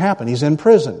was going to happen. He's in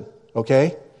prison,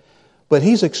 okay? But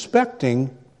he's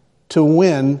expecting to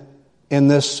win in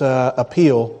this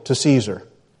appeal to Caesar.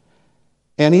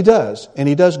 And he does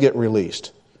get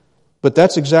released. But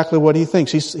that's exactly what he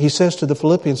thinks. He says to the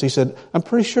Philippians, he said, I'm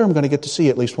pretty sure I'm going to get to see you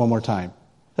at least one more time.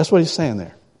 That's what he's saying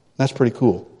there. That's pretty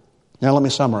cool. Now let me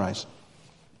summarize.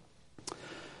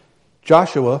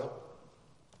 Joshua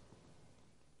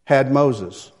had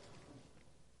Moses.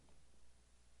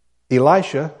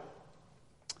 Elisha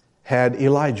had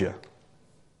Elijah.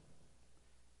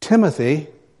 Timothy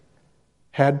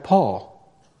had Paul.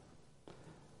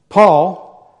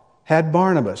 Paul had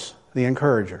Barnabas, the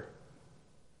encourager.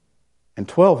 And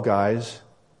 12 guys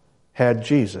had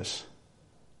Jesus.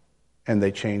 And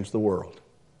they changed the world.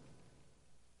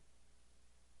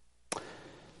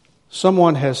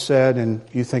 Someone has said, and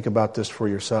you think about this for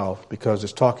yourself, because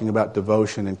it's talking about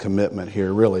devotion and commitment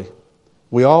here, really.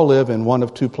 We all live in one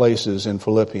of two places in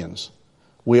Philippians.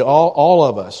 All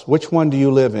of us. Which one do you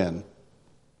live in?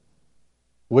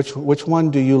 Which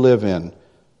one do you live in?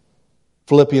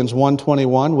 Philippians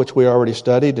 1:21, which we already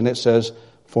studied, and it says,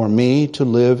 for me to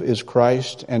live is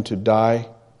Christ and to die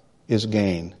is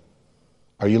gain.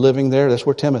 Are you living there? That's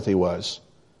where Timothy was.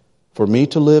 For me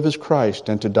to live is Christ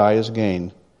and to die is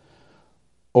gain.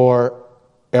 Or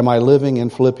am I living in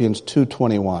Philippians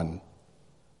 2:21?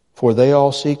 For they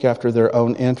all seek after their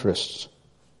own interests,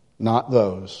 not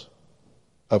those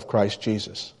of Christ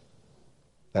Jesus.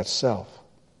 That's self.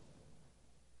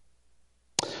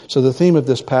 So the theme of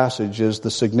this passage is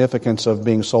the significance of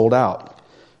being sold out.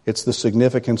 It's the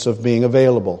significance of being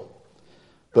available.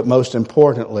 But most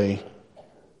importantly,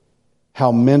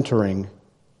 how mentoring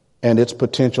and its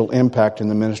potential impact in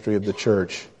the ministry of the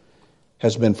church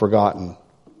has been forgotten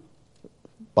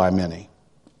by many.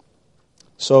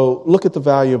 So look at the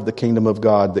value of the kingdom of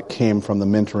God that came from the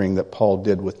mentoring that Paul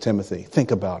did with Timothy. Think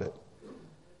about it.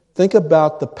 Think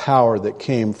about the power that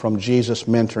came from Jesus'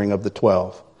 mentoring of the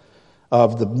 12,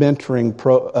 of the mentoring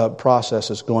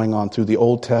processes going on through the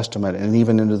Old Testament and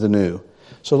even into the New.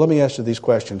 So let me ask you these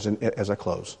questions as I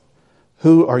close.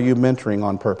 Who are you mentoring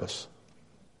on purpose?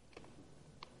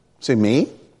 Say, me?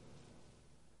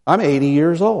 I'm 80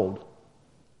 years old.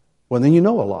 Well, then you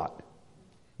know a lot.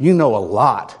 You know a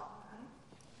lot.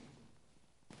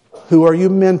 Who are you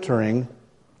mentoring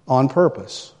on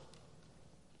purpose?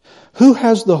 Who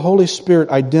has the Holy Spirit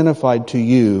identified to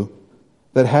you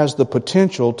that has the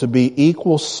potential to be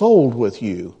equal souled with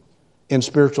you in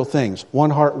spiritual things? One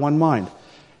heart, one mind.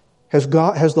 Has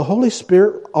the Holy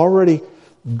Spirit already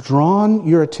drawn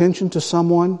your attention to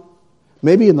someone?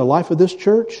 Maybe in the life of this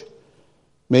church?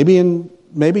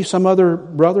 Maybe some other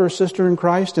brother or sister in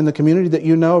Christ in the community that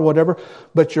you know or whatever,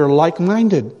 but you're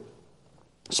like-minded.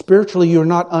 Spiritually, you're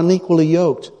not unequally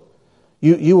yoked.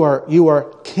 You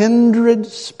are kindred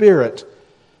spirit.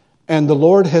 And the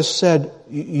Lord has said,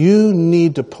 you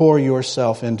need to pour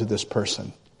yourself into this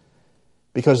person.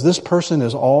 Because this person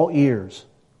is all ears.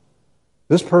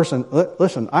 This person,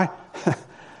 listen,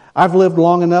 I've lived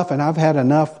long enough and I've had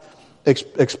enough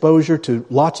exposure to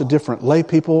lots of different lay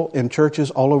people in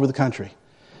churches all over the country.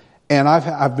 And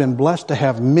I've been blessed to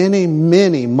have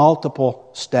many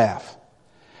multiple staff.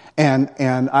 And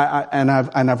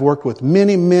I've worked with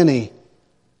many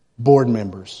board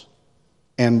members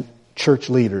and church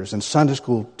leaders and Sunday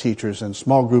school teachers and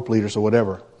small group leaders or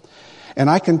whatever. And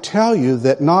I can tell you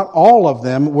that not all of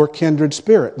them were kindred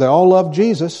spirit. They all loved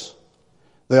Jesus.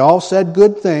 They all said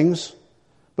good things,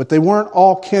 but they weren't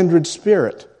all kindred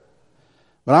spirit.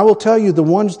 But I will tell you, the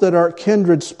ones that are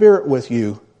kindred spirit with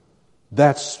you,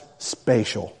 that's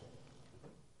spatial.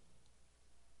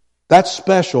 That's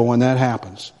special when that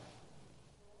happens.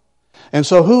 And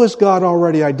so who has God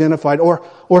already identified? Or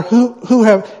who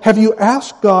have you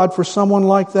asked God for someone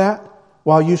like that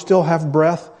while you still have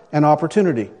breath and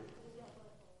opportunity?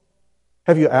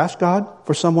 Have you asked God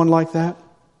for someone like that?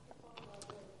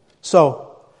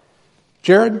 So,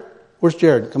 Jared, where's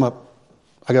Jared? Come up.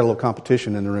 I got a little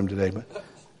competition in the room today, but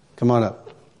come on up.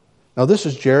 Now this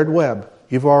is Jared Webb.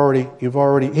 You've already,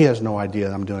 he has no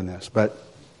idea I'm doing this, but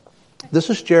this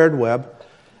is Jared Webb,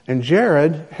 and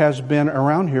Jared has been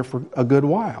around here for a good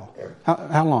while.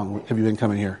 How long have you been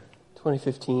coming here?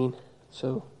 2015,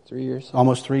 so 3 years.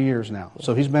 Almost 3 years now.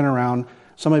 So he's been around.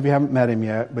 Some of you haven't met him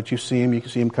yet, but you can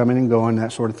see him coming and going,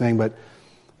 that sort of thing. But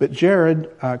Jared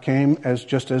came as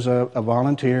a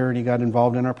volunteer, and he got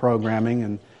involved in our programming,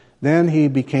 and then he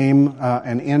became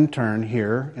an intern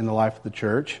here in the life of the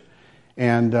church,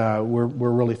 and we're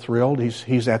really thrilled.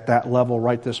 He's at that level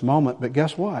right this moment. But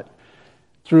guess what?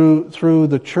 Through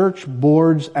the church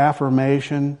board's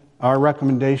affirmation, our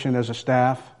recommendation as a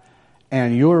staff,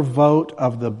 and your vote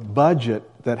of the budget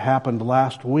that happened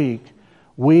last week,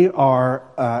 we are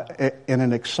in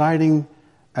an exciting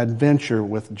adventure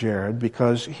with Jared,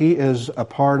 because he is a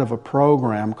part of a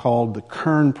program called the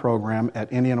Kern program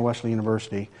at Indiana Wesleyan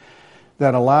University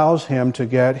that allows him to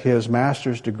get his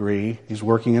master's degree. He's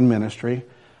working in ministry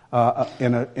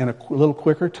in a little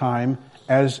quicker time,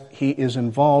 as he is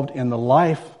involved in the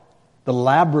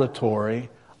laboratory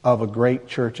of a great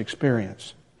church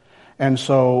experience. And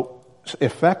so,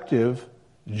 effective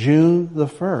June the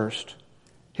 1st,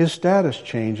 his status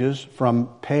changes from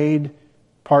paid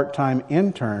part-time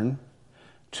intern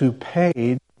to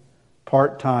paid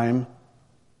part-time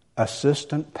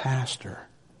assistant pastor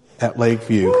at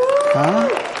Lakeview. Huh?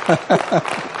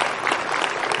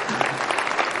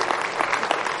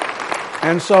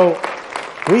 And so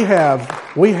we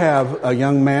have a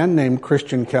young man named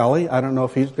Christian Kelly. I don't know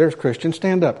if there's Christian.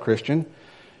 Stand up, Christian.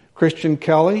 Christian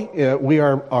Kelly, we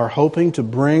are hoping to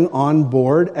bring on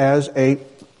board as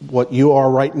what you are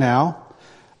right now,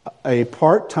 a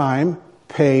part-time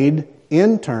paid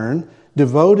intern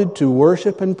devoted to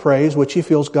worship and praise, which he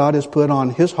feels God has put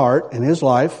on his heart and his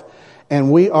life.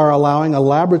 And we are allowing a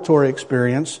laboratory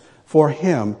experience for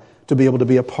him to be able to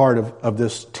be a part of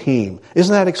this team.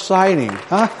 Isn't that exciting?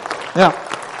 Huh? Yeah.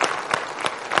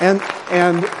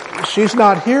 And she's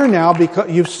not here now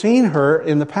because you've seen her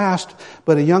in the past,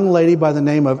 but a young lady by the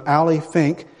name of Allie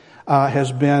Fink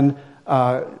has been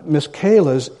Miss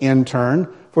Kayla's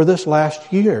intern for this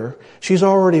last year. She's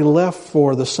already left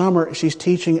for the summer. She's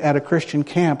teaching at a Christian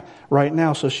camp right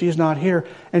now, so she's not here.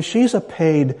 And she's a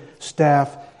paid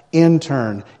staff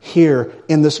intern here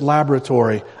in this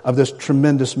laboratory of this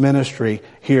tremendous ministry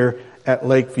here at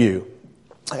Lakeview.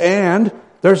 And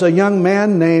there's a young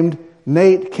man named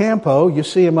Nate Campo. You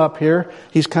see him up here.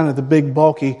 He's kind of the big,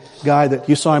 bulky guy that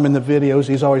you saw him in the videos.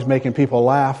 He's always making people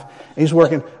laugh. He's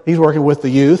working with the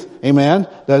youth. Amen.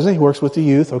 Doesn't he? He works with the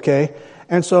youth. Okay.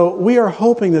 And so we are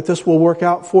hoping that this will work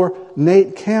out for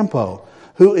Nate Campo,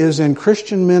 who is in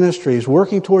Christian ministries,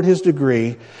 working toward his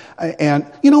degree. And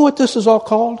you know what this is all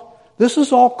called? This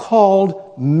is all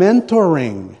called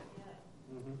mentoring.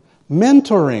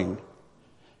 Mentoring.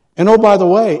 And oh, by the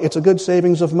way, it's a good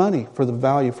savings of money for the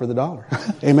value for the dollar.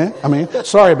 Amen?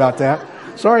 Sorry about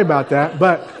that.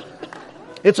 But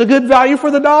it's a good value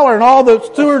for the dollar. And all the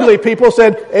stewardly people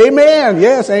said, amen.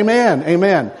 Yes, amen.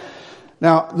 Amen.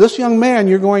 Now, this young man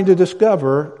you're going to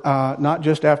discover, not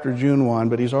just after June 1,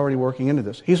 but he's already working into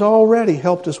this. He's already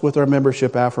helped us with our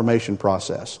membership affirmation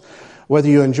process. Whether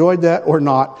you enjoyed that or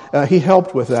not, he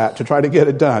helped with that to try to get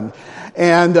it done.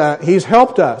 And he's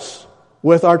helped us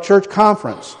with our church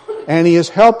conference. And he has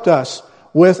helped us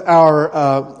with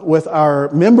our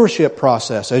membership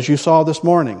process, as you saw this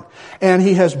morning. And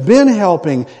he has been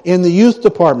helping in the youth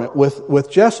department with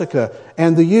Jessica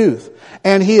and the youth.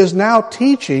 And he is now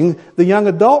teaching the young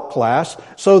adult class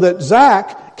so that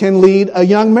Zach can lead a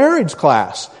young marriage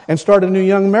class and start a new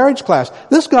young marriage class.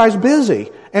 This guy's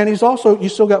busy. And he's also, you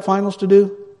still got finals to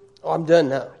do? Oh, I'm done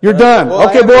now. You're done. Well,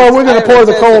 okay, boy, we're going to pour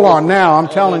the coal on now, I'm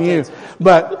telling you.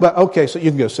 But okay, so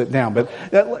you can go sit down. But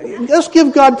let's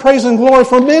give God praise and glory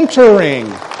for mentoring.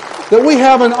 That we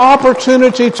have an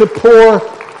opportunity to pour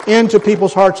into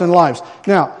people's hearts and lives.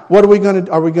 Now, what are we going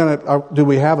to, do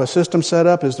we have a system set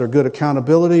up? Is there good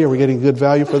accountability? Are we getting good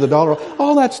value for the dollar?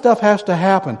 All that stuff has to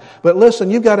happen. But listen,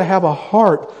 you've got to have a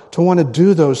heart to want to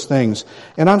do those things.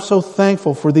 And I'm so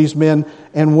thankful for these men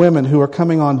and women who are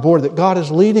coming on board that God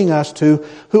is leading us to,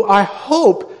 who I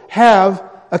hope have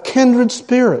a kindred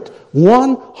spirit,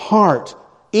 one heart,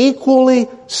 equally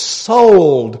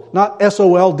souled, not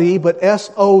S-O-L-D, but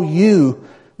S-O-U,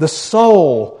 the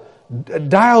soul,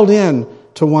 dialed in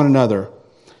to one another.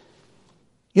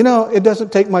 You know, it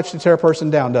doesn't take much to tear a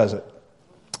person down, does it?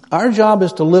 Our job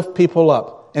is to lift people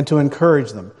up and to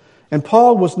encourage them. And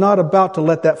Paul was not about to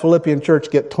let that Philippian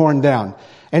church get torn down.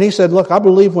 And he said, look, I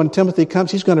believe when Timothy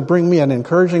comes, he's going to bring me an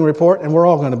encouraging report, and we're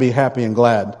all going to be happy and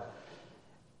glad.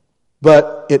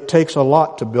 But it takes a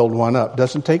lot to build one up.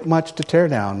 Doesn't take much to tear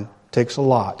down. Takes a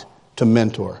lot to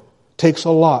mentor. Takes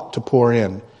a lot to pour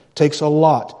in. Takes a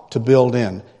lot to build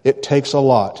in. It takes a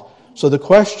lot. So the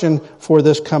question for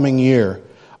this coming year,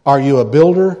 are you a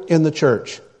builder in the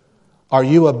church? Are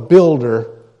you a builder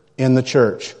in the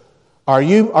church? Are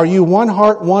you one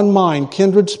heart, one mind,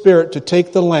 kindred spirit to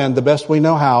take the land the best we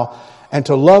know how and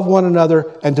to love one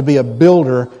another and to be a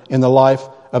builder in the life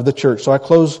of the church? So I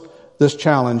close this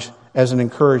challenge as an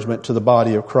encouragement to the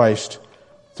body of Christ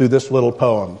through this little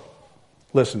poem.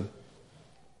 Listen.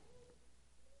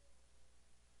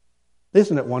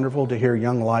 Isn't it wonderful to hear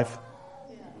young life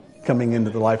coming into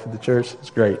the life of the church? It's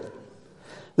great.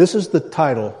 This is the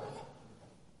title.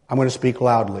 I'm going to speak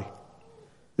loudly.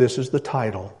 This is the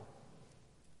title.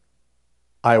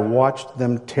 I watched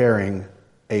them tearing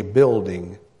a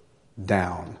building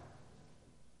down.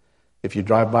 If you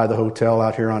drive by the hotel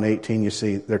out here on 18, you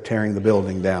see they're tearing the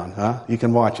building down. You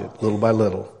can watch it little by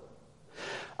little.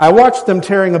 I watched them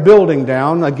tearing a building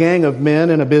down, a gang of men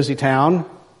in a busy town.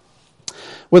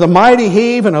 With a mighty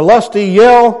heave and a lusty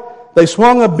yell, they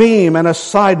swung a beam and a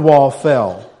sidewall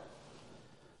fell.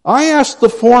 I asked the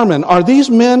foreman, are these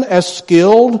men as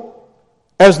skilled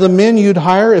as the men you'd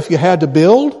hire if you had to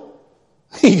build?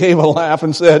 He gave a laugh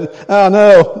and said, oh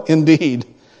no, indeed.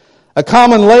 A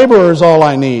common laborer is all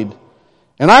I need.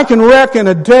 And I can wreck in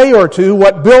a day or two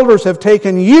what builders have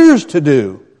taken years to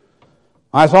do.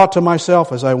 I thought to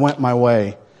myself as I went my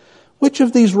way, which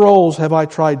of these roles have I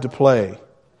tried to play?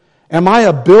 Am I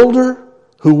a builder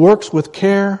who works with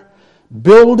care,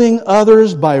 building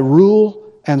others by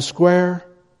rule and square?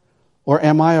 Or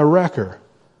am I a wrecker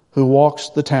who walks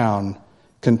the town,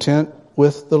 content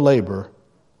with the labor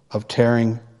of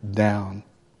tearing down?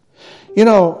 You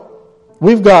know,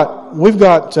 we've got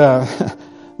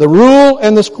the rule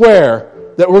and the square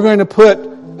that we're going to put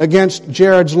against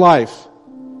Jared's life.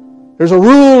 There's a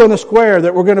rule and a square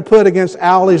that we're going to put against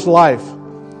Allie's life.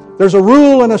 There's a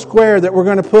rule and a square that we're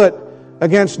going to put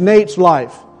against Nate's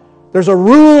life. There's a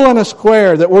rule and a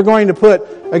square that we're going to put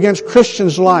against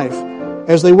Christian's life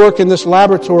as they work in this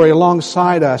laboratory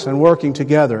alongside us and working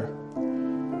together.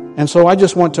 And so I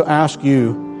just want to ask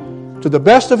you, to the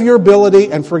best of your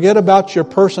ability, and forget about your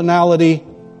personality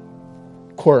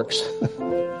quirks,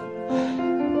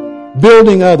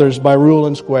 building others by rule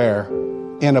and square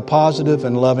in a positive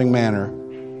and loving manner.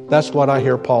 That's what I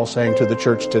hear Paul saying to the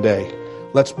church today.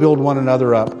 Let's build one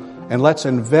another up, and let's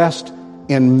invest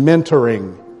in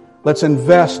mentoring. Let's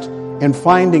invest in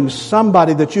finding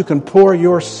somebody that you can pour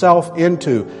yourself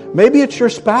into. Maybe it's your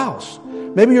spouse.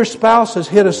 Maybe your spouse has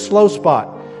hit a slow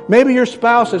spot. Maybe your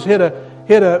spouse has hit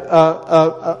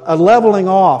a leveling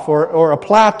off or a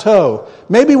plateau.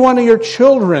 Maybe one of your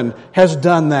children has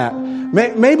done that.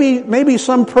 Maybe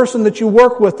some person that you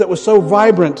work with that was so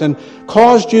vibrant and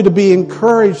caused you to be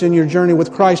encouraged in your journey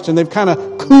with Christ, and they've kind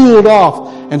of cooled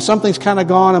off and something's kind of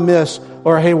gone amiss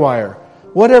or haywire.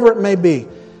 Whatever it may be.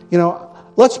 You know,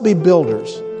 let's be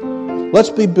builders. Let's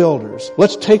be builders.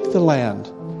 Let's take the land.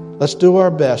 Let's do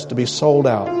our best to be sold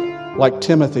out like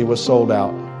Timothy was sold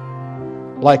out.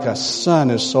 Like a son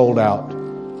is sold out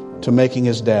to making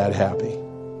his dad happy.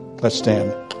 Let's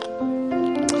stand.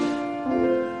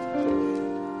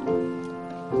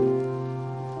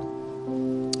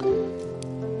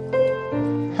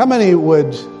 How many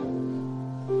would...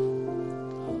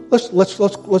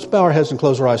 Let's bow our heads and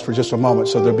close our eyes for just a moment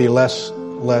so there'll be less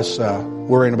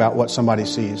worrying about what somebody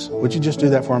sees. Would you just do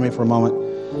that for me for a moment?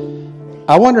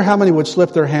 I wonder how many would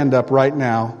slip their hand up right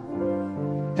now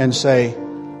and say,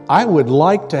 I would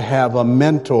like to have a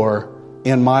mentor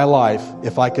in my life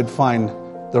if I could find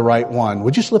the right one.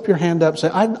 Would you slip your hand up and say,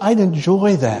 I'd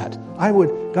enjoy that. I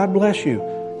would. God bless you.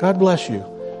 God bless you.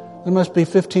 There must be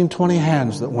 15, 20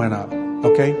 hands that went up.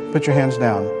 Okay? Put your hands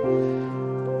down.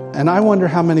 And I wonder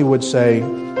how many would say,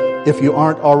 if you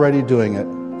aren't already doing it,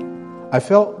 I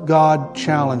felt God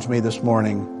challenge me this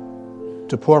morning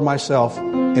to pour myself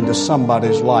into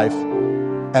somebody's life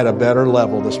at a better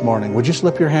level this morning. Would you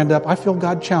slip your hand up? I feel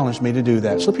God challenged me to do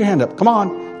that. Slip your hand up. Come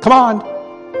on. Come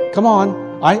on. Come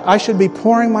on. I should be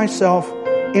pouring myself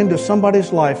into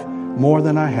somebody's life more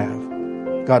than I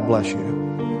have. God bless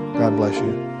you. God bless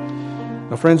you.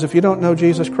 Now, friends, if you don't know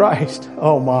Jesus Christ,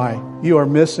 oh my, you are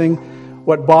missing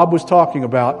what Bob was talking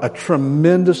about, a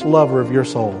tremendous lover of your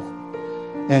soul.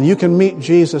 And you can meet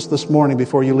Jesus this morning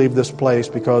before you leave this place,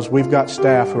 because we've got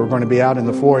staff who are going to be out in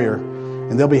the foyer,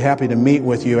 and they'll be happy to meet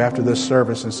with you after this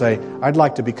service and say, I'd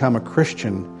like to become a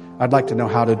Christian. I'd like to know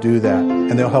how to do that.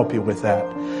 And they'll help you with that.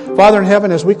 Father in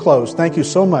heaven, as we close, thank you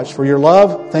so much for your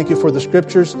love. Thank you for the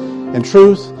scriptures and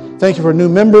truth. Thank you for new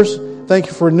members. Thank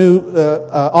you for new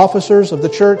officers of the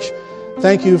church.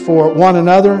 Thank you for one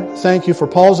another. Thank you for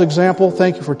Paul's example.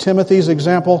 Thank you for Timothy's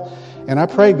example. And I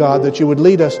pray, God, that you would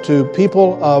lead us to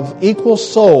people of equal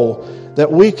soul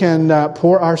that we can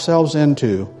pour ourselves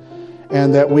into,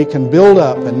 and that we can build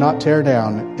up and not tear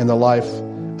down in the life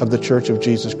of the Church of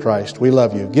Jesus Christ. We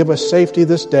love you. Give us safety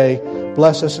this day.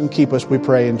 Bless us and keep us, we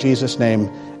pray in Jesus'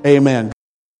 name. Amen.